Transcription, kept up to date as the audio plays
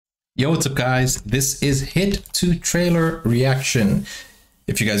Yo, what's up guys? This is Hit to Trailer Reaction.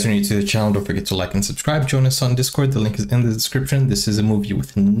 If you guys are new to the channel, don't forget to like and subscribe. Join us on Discord, the link is in the description. This is a movie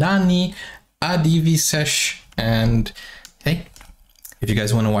with Nani, Adivi Sesh, and hey, if you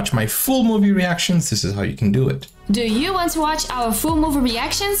guys want to watch my full movie reactions, this is how you can do it. Do you want to watch our full movie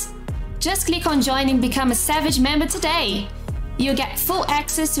reactions? Just click on join and become a Savage member today. You'll get full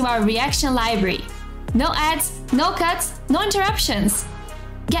access to our reaction library. No ads, no cuts, no interruptions.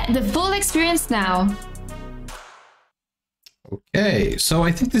 Get the full experience now. Okay, so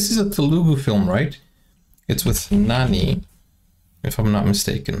I think this is a Telugu film, right? It's with Nani, if I'm not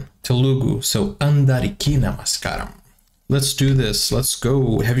mistaken. Telugu, so Andariki Namaskaram. Let's do this, let's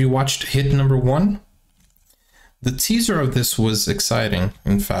go. Have you watched Hit number 1? The teaser of this was exciting,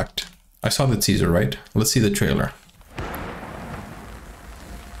 in fact. I saw the teaser, right? Let's see the trailer.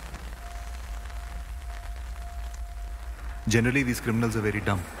 Generally, these criminals are very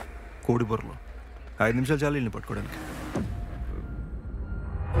dumb. Code burlo. 5 నిమిషాలు చాలు ఇల్ని పట్టుకోవడానికి.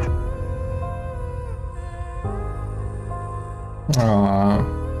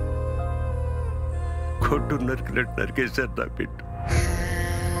 కొట్టు నరికేశారు నా పెట్టు.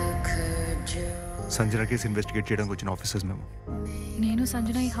 Sanjana case investigate చేయడానికి వచ్చిన officers మేము. నేను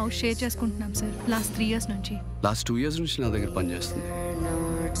సంజన ఈ హౌస్ షేర్ చేసుకుంటున్నాం సార్ లాస్ట్ 3 years నుంచి. లాస్ట్ 2 years నుంచి నా దగ్గర పని చేస్తుంది.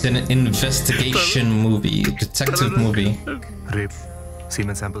 It's an investigation movie, detective movie. Rape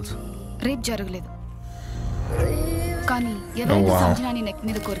siemens samples. Rape జరగలేదు. కానీ ఎవరైతే సంజనాని నెక్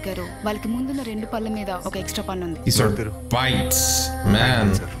మీద కొరికారో వాళ్ళకి ముందున్న 2 పళ్ళ మీద ఒక ఎక్స్ట్రా పన్ను ఉంది. These are bites, man.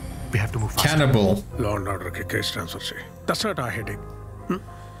 We have to move fast. Cannibal. Law and order ki case transfer cheyi. That's not our headache.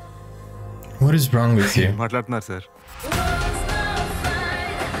 What is wrong with you? మాట్లాడుతున్నారు sir.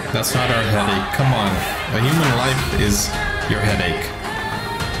 That's not our headache. Come on. A human life is your headache.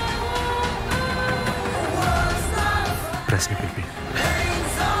 Press me, baby.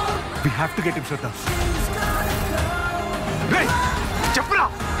 We have to get him shut up. Hey! Chapra!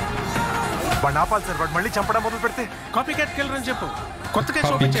 వాడు ఆపాలి sir, వాడు మళ్ళీ చంపడం మొదలు పెడితే. Copy cat killer అని చెప్పు. కొత్త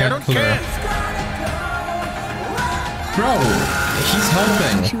కేసు ఓపెన్ చేయి. I don't care. Bro, he's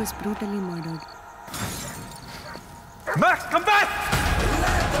helping. She was brutally murdered. Max, come back!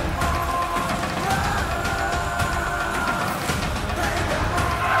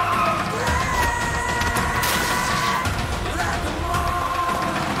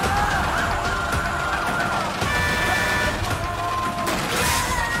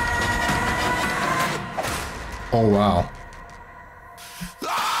 Oh wow.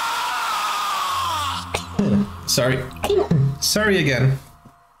 Sorry. Sorry again.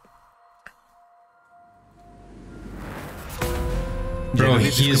 Bro,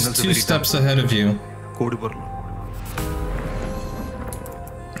 he is 2 steps ahead of you. కోడి బర్లో.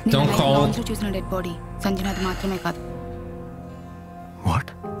 Don't call. చూసిన dead body సంజనాది మాత్రమే కాదు. What?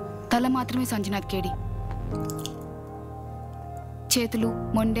 తల మాత్రమే సంజనాది కేడి. చేతులు,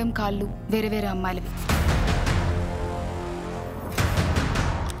 మొండెం, కాళ్ళు వేరే వేరే అమ్మాయిలవి.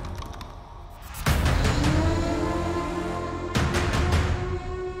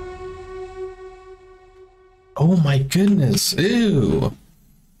 Oh my goodness. Ew.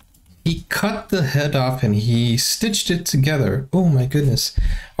 He cut the head off and he stitched it together. Oh my goodness.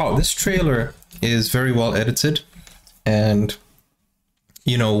 Oh, this trailer is very well edited. And,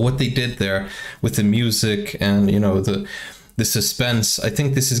 you know, what they did there with the music and, you know, the suspense. I think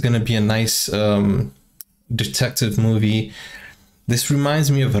this is going to be a nice detective movie. This reminds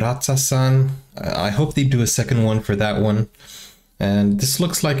me of Ratsa-san. I hope they do a second one for that one. And this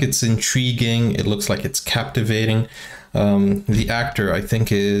looks like it's intriguing. It looks like it's captivating. The actor, I think,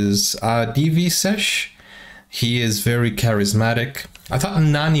 is Adivi Sesh. He is very charismatic. I thought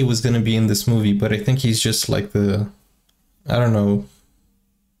Nani was going to be in this movie, but I think he's just like the... I don't know.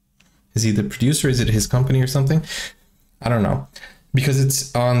 Is he the producer? Is it his company or something? I don't know. Because it's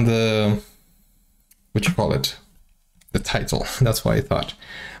on the... What you call it? The title. That's why I thought.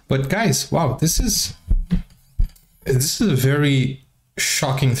 But guys, wow, this is a very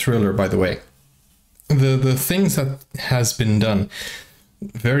shocking thriller, by the way. The things that has been done,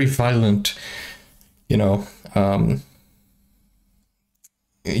 very violent, you know.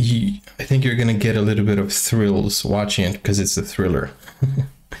 I think you're gonna get a little bit of thrills watching it because it's a thriller.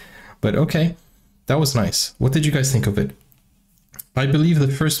 But okay, that was nice. What did you guys think of it? I believe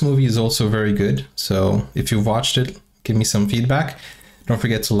the first movie is also very good, so if you've watched it, give me some feedback. Don't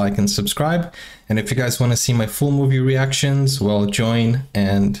forget to like and subscribe. And if you guys want to see my full movie reactions, well, join.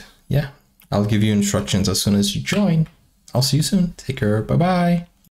 And yeah, I'll give you instructions as soon as you join. I'll see you soon. Take care. Bye-bye.